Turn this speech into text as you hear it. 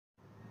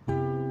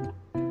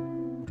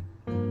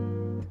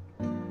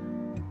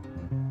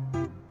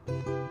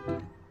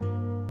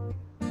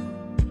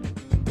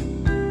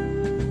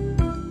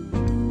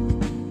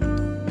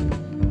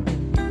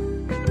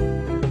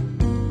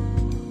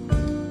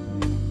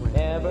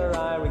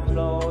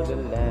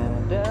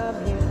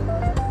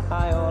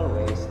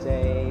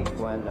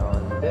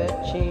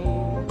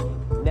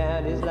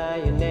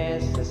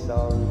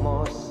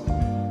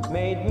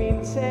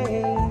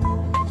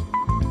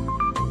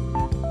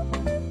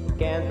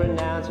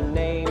pronounce her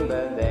name,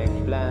 but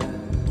Eggplant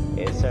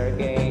is her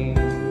game.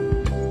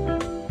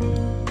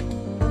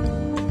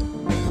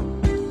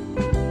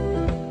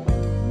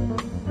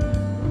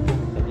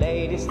 The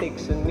lady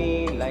sticks with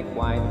me like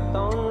white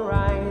on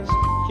rice.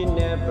 She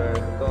never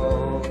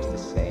cooks the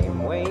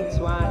same way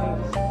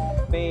twice.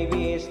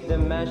 Maybe it's the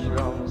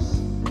mushrooms,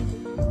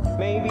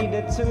 maybe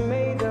the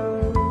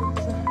tomatoes.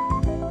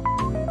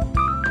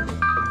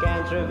 I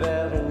can't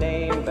reveal her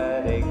name,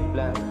 but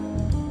Eggplant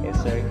is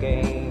her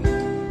game.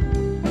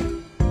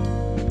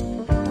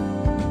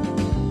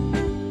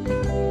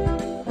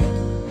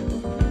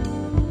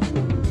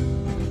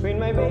 When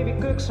my baby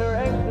cooks her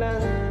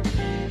eggplant,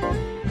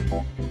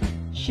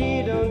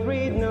 she don't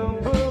read no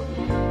book.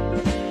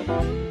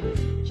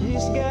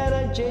 She's got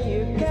a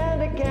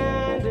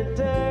kinda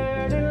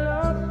dirty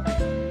look.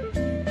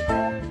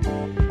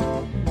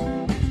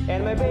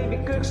 And my baby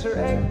cooks her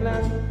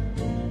eggplant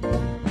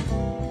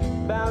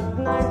about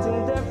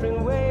 19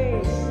 different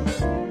ways.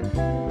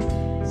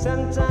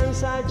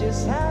 Sometimes I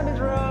just have it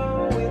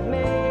raw with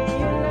mayonnaise.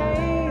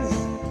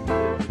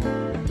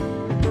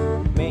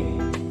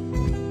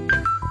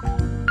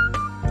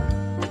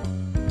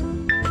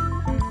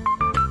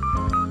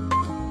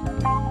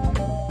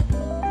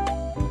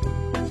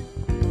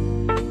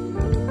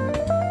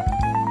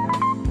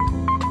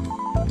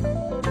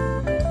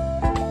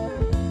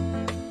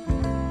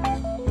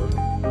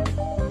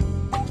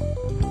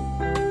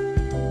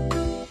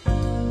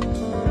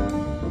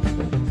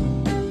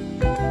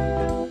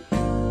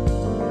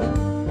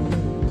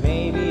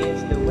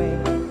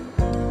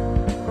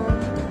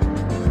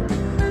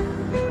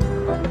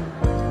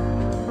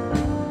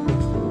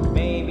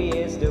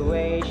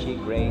 She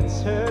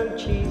grates her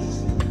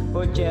cheese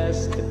for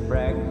just the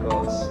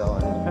freckles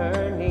on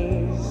her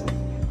knees.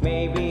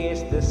 Maybe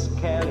it's the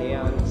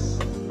scallions,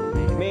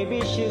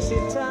 maybe she's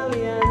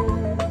Italian.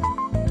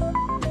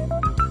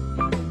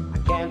 I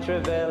can't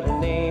reveal her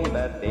name,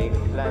 but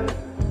Eggplant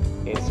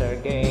is her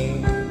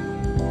game.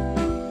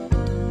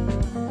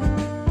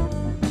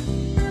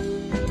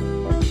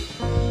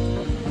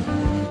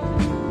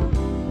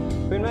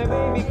 When my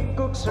baby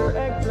cooks her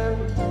eggplant,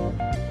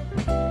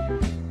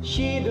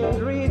 she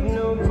don't read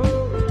no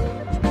book.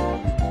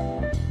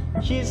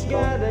 She's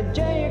got a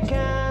giant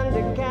kind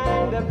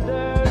of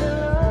dirty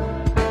look.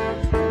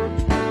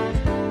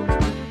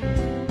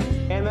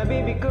 And my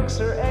baby cooks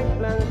her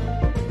eggplant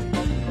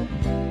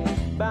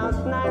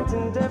about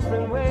 19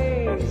 different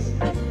ways.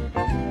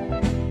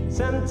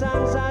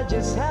 Sometimes I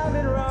just have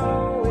it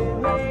raw